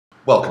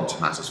Welcome to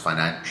Matters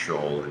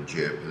Financial and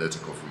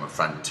Geopolitical from a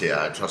Frontier.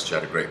 I trust you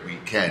had a great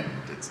weekend.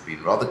 It's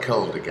been rather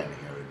cold again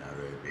here in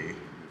Nairobi.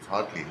 We've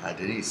hardly had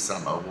any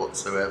summer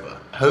whatsoever.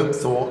 Home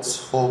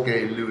thoughts,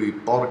 Jorge Luis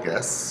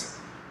Borges.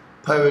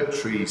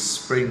 Poetry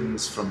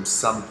springs from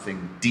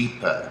something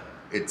deeper.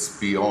 It's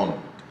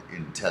beyond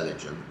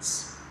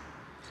intelligence.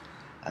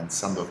 And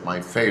some of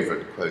my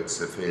favorite quotes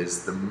of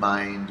his: the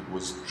mind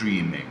was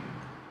dreaming,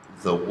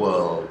 the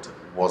world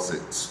was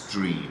its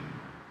dream.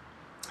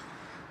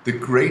 The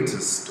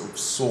greatest of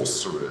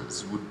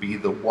sorcerers would be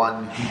the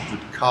one who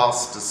could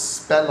cast a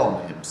spell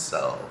on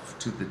himself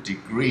to the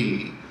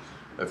degree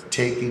of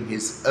taking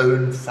his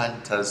own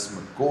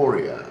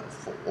phantasmagoria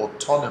for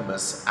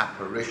autonomous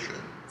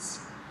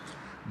apparitions.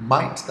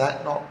 Might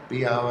that not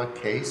be our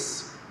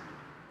case?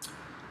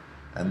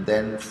 And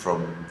then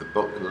from the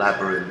book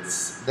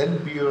Labyrinths, then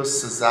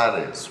Bios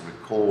Casares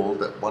recalled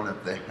that one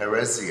of the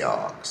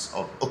heresiarchs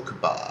of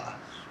Ukba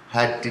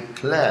had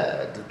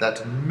declared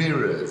that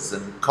mirrors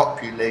and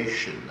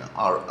copulation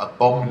are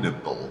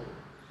abominable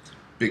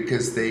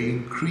because they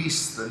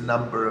increase the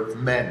number of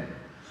men.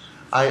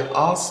 I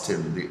asked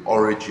him the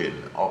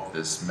origin of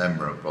this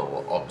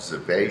memorable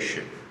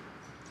observation.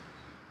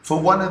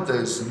 For one of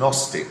those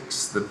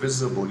Gnostics, the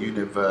visible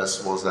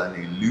universe was an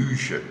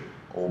illusion,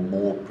 or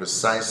more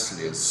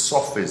precisely a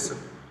sophism.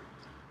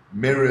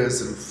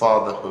 Mirrors and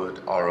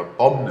fatherhood are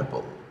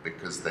abominable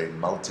because they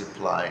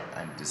multiply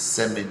and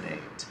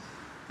disseminate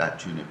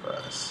that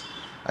universe.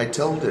 I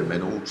told him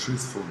in all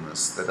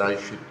truthfulness that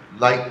I should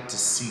like to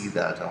see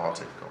that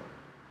article.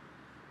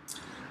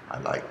 I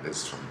like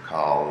this from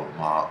Karl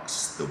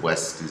Marx: the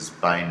West is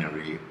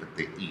binary, but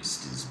the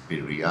East is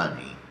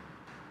biryani.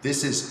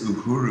 This is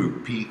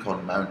Uhuru Peak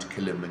on Mount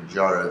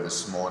Kilimanjaro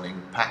this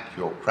morning. Pack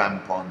your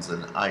crampons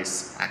and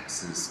ice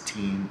axes,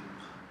 team.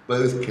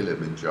 Both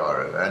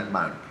Kilimanjaro and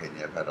Mount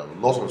Kenya have had a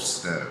lot of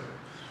snow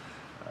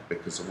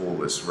because of all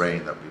this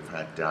rain that we've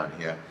had down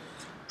here.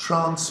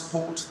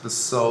 Transport the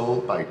Soul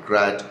by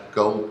Brad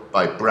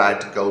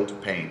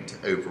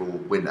Goldpaint, overall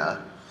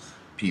winner,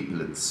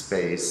 People in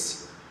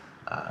Space.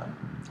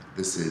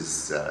 This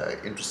is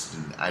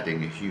interested in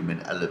adding a human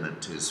element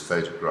to his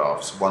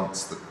photographs.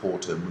 Once the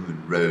quarter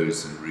moon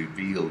rose and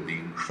revealed the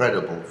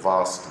incredible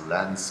vast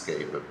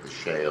landscape of the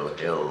Shale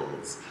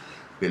Hills.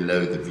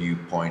 Below the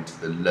viewpoint,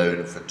 the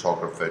lone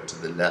photographer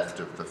to the left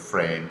of the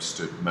frame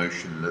stood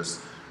motionless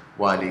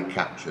while he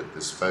captured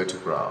this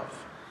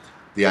photograph.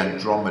 The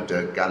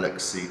Andromeda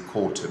Galaxy,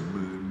 quarter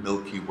moon,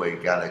 Milky Way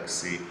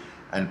galaxy,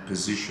 and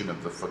position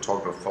of the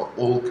photographer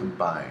all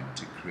combined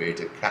to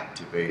create a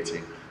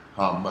captivating,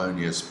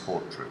 harmonious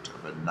portrait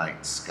of a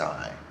night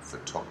sky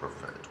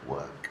photographer at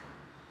work.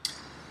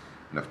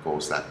 And of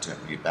course that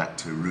took me back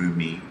to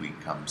Rumi. We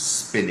come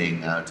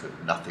spinning out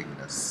of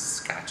nothingness,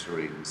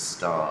 scattering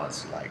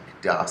stars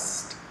like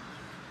dust.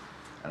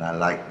 And I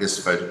like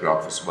this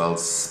photograph as well,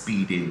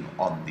 Speeding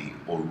on the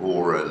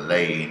Aurora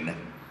Lane,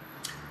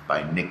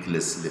 by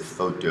Nicolas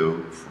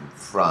Lefoto from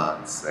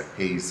France. A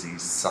hazy,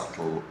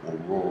 subtle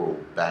auroral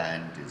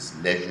band is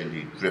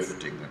leisurely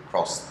drifting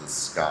across the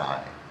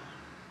sky,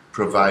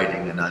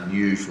 providing an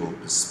unusual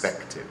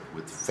perspective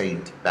with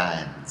faint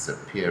bands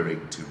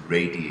appearing to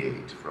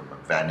radiate from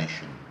a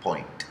vanishing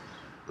point,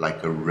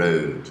 like a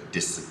road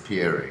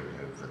disappearing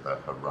over the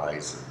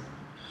horizon.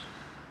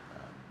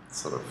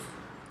 Sort of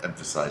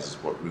emphasizes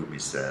what Rumi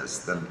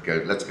says. Then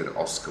let's go to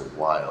Oscar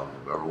Wilde.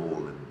 We're all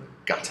in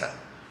the gutter,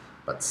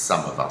 but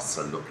some of us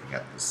are looking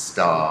at the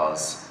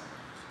stars.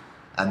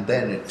 And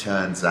then it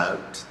turns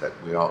out that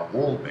we are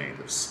all made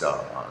of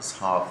stars,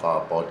 half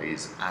our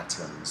bodies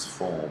atoms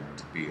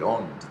formed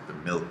beyond the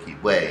Milky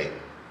Way.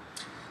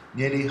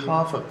 Nearly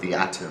half of the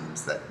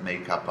atoms that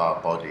make up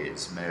our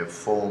bodies may have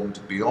formed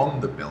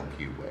beyond the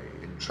Milky Way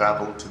and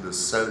traveled to the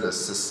solar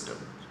system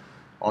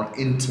on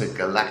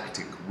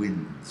intergalactic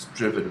winds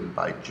driven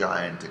by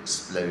giant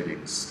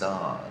exploding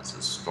stars,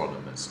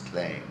 astronomers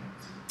claim.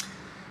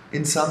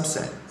 In some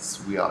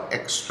sense, we are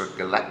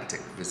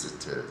extragalactic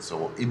visitors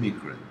or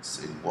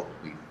immigrants in what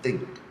we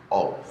think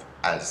of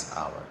as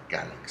our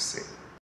galaxy.